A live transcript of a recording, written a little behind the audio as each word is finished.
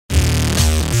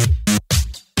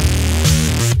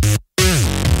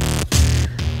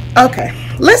Okay,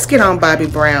 let's get on Bobby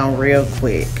Brown real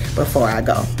quick before I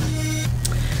go.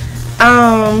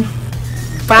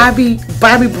 Bobby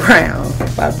Brown.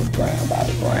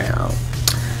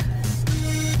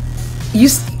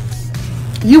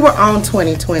 You were on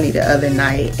 2020 the other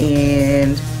night,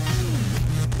 and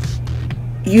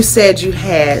you said you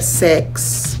had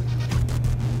sex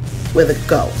with a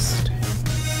ghost.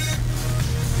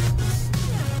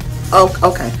 Oh,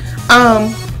 okay.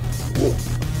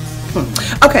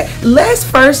 Okay, let's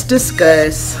first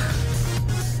discuss.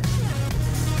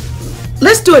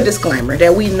 Let's do a disclaimer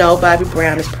that we know Bobby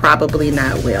Brown is probably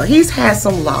not well. He's had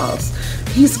some loss.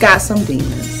 He's got some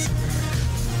demons.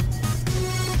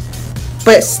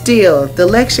 But still, the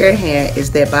lecture at hand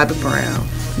is that Bobby Brown,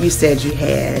 you said you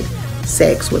had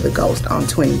sex with a ghost on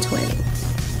 2020.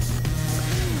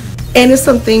 And it's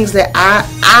some things that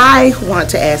I want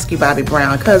to ask you, Bobby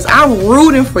Brown, because I'm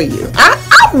rooting for you.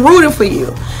 I'm rooting for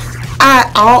you.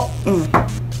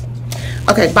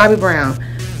 Okay, Bobby Brown.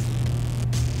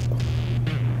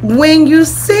 When you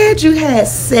said you had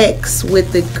sex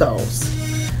with the ghost,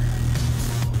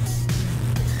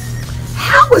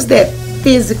 how was that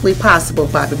physically possible,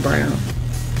 Bobby Brown?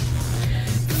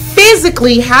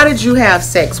 Physically, how did you have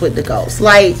sex with the ghost?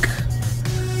 Like,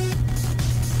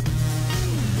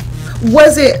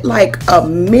 was it like a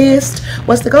mist?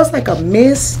 Was the ghost like a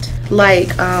mist? Like,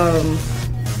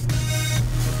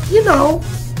 you know,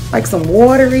 like some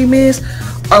watery mist?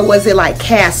 Or was it like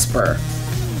Casper?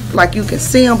 Like you can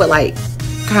see them, but like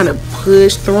kind of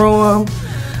push through them.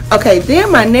 Okay,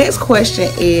 then my next question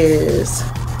is,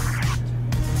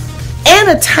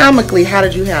 anatomically, how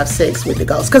did you have sex with the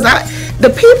ghost? Because the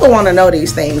people want to know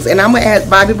these things, and I'm gonna ask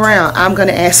Bobby Brown. I'm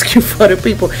gonna ask you for the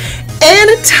people.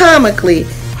 Anatomically,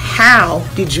 how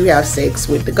did you have sex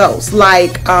with the ghost?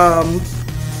 Like,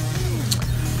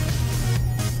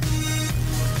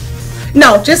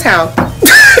 no, just how?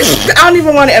 I don't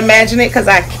even want to imagine it because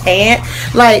I can't.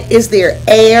 Like, is there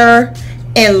air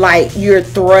and like you're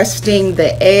thrusting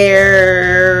the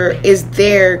air? Is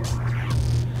there,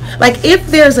 like, if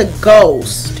there's a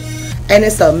ghost and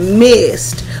it's a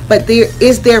mist, but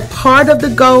is there part of the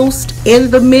ghost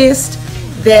in the mist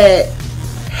that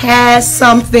has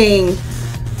something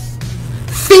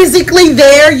physically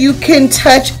there you can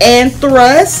touch and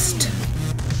thrust?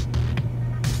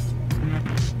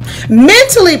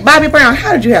 Mentally, Bobby Brown,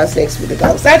 how did you have sex with the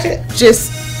ghost?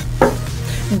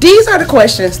 These are the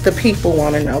questions the people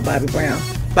want to know, Bobby Brown.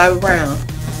 Bobby Brown.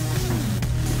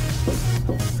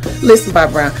 Listen,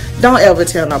 Bobby Brown, don't ever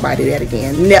tell nobody that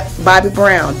again. Bobby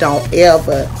Brown, don't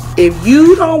ever. If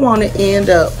you don't want to end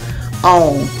up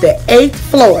on the 8th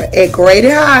floor at Grady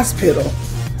Hospital,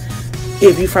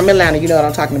 if you're from Atlanta, you know what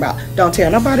I'm talking about. Don't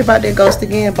tell nobody about that ghost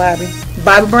again, Bobby.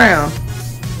 Bobby Brown.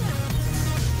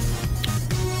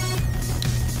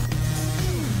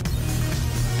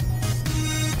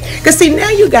 Because see, now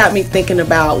you got me thinking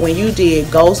about when you did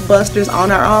Ghostbusters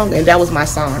on Our Own, and that was my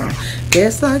song. I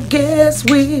guess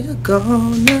we're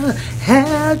gonna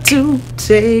have to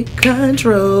take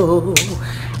control.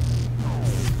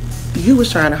 You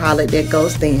was trying to holler at that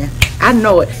ghost then. I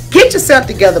know it. Get yourself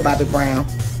together, Bobby Brown.